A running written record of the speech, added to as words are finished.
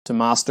To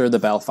master the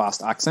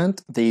Belfast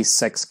accent, these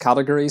 6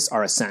 categories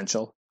are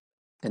essential.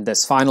 In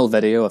this final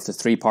video of the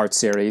 3-part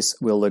series,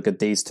 we'll look at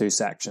these 2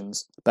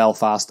 sections: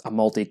 Belfast, a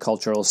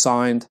multicultural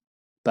sound;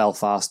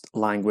 Belfast,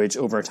 language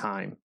over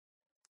time.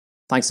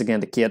 Thanks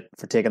again to Kate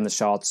for taking the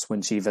shots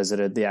when she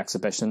visited the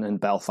exhibition in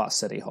Belfast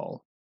City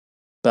Hall.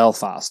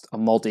 Belfast, a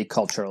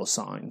multicultural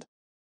sound.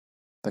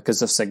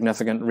 Because of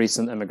significant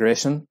recent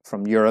immigration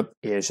from Europe,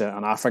 Asia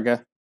and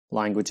Africa,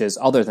 languages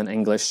other than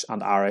English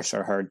and Irish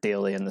are heard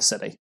daily in the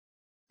city.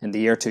 In the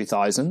year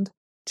 2000,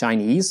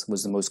 Chinese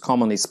was the most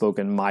commonly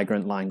spoken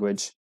migrant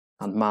language,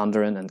 and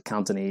Mandarin and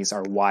Cantonese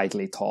are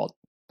widely taught.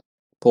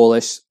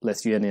 Polish,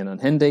 Lithuanian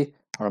and Hindi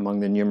are among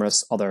the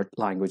numerous other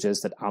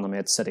languages that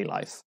animate city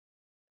life.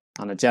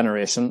 And a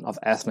generation of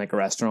ethnic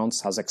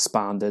restaurants has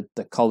expanded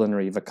the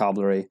culinary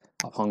vocabulary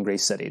of hungry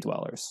city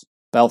dwellers.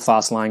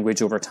 Belfast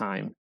language over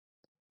time.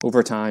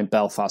 Over time,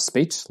 Belfast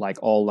speech, like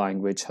all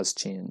language, has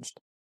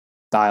changed.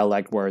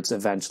 Dialect words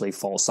eventually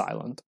fall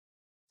silent.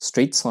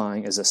 Street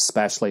slang is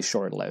especially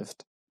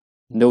short-lived.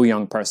 No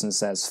young person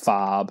says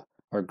fab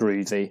or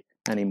groovy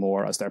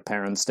anymore as their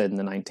parents did in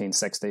the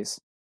 1960s.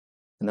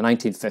 In the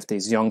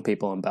 1950s, young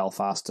people in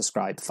Belfast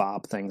described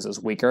fab things as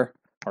weaker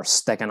or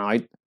sticking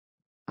out,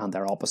 and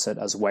their opposite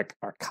as wick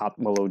or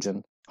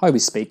cat-melogen. How we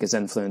speak is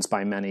influenced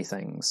by many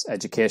things: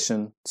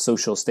 education,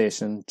 social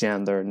station,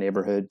 gender,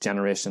 neighbourhood,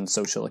 generation,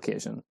 social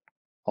occasion.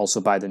 Also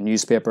by the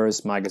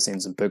newspapers,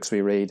 magazines and books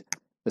we read,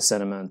 the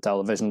cinema and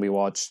television we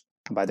watch,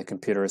 and by the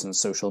computers and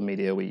social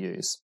media we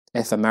use.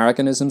 If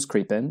Americanisms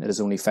creep in, it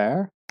is only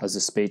fair, as the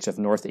speech of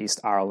North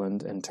East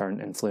Ireland in turn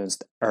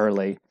influenced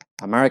early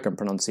American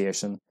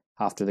pronunciation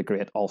after the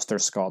great Ulster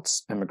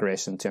Scots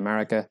immigration to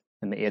America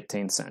in the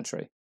 18th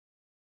century.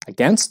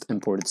 Against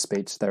imported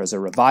speech, there is a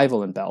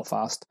revival in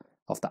Belfast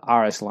of the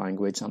Irish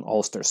language and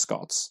Ulster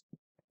Scots.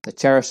 The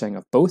cherishing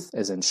of both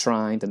is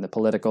enshrined in the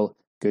political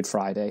Good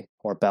Friday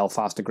or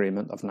Belfast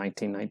Agreement of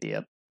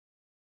 1998.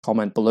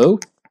 Comment below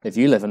if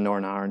you live in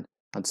Northern Ireland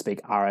and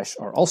speak Irish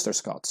or Ulster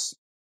Scots.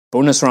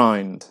 Bonus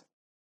round.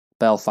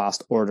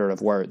 Belfast order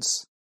of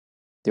words.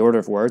 The order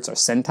of words or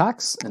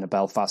syntax in a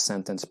Belfast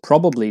sentence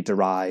probably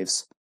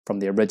derives from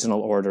the original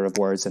order of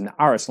words in the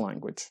Irish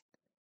language.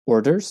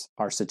 Orders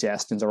or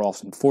suggestions are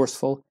often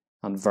forceful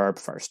and verb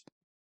first.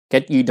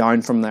 Get you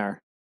down from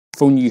there.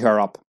 Phone you her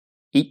up.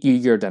 Eat you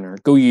your dinner.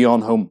 Go you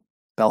on home.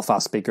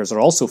 Belfast speakers are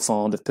also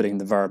fond of putting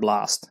the verb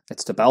last.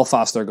 It's to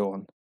Belfast they're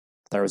going.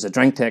 There is a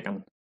drink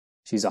taken.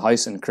 She's a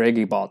house in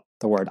Craigie bought.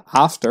 The word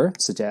after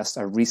suggests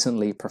a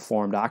recently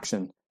performed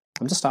action.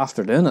 I'm just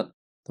after doing it.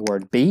 The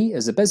word be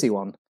is a busy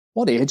one.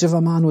 What age of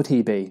a man would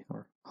he be?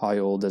 Or how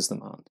old is the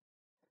man?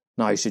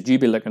 Now, should you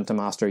be looking to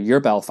master your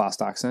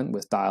Belfast accent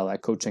with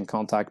dialect coaching,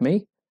 contact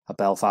me, a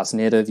Belfast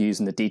native,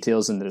 using the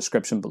details in the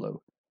description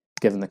below.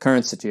 Given the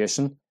current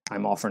situation,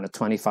 I'm offering a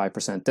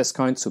 25%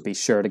 discount, so be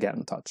sure to get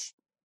in touch.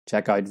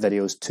 Check out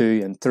videos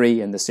 2 and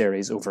 3 in the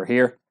series over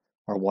here,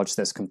 or watch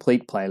this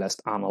complete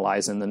playlist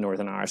analysing the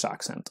Northern Irish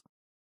accent.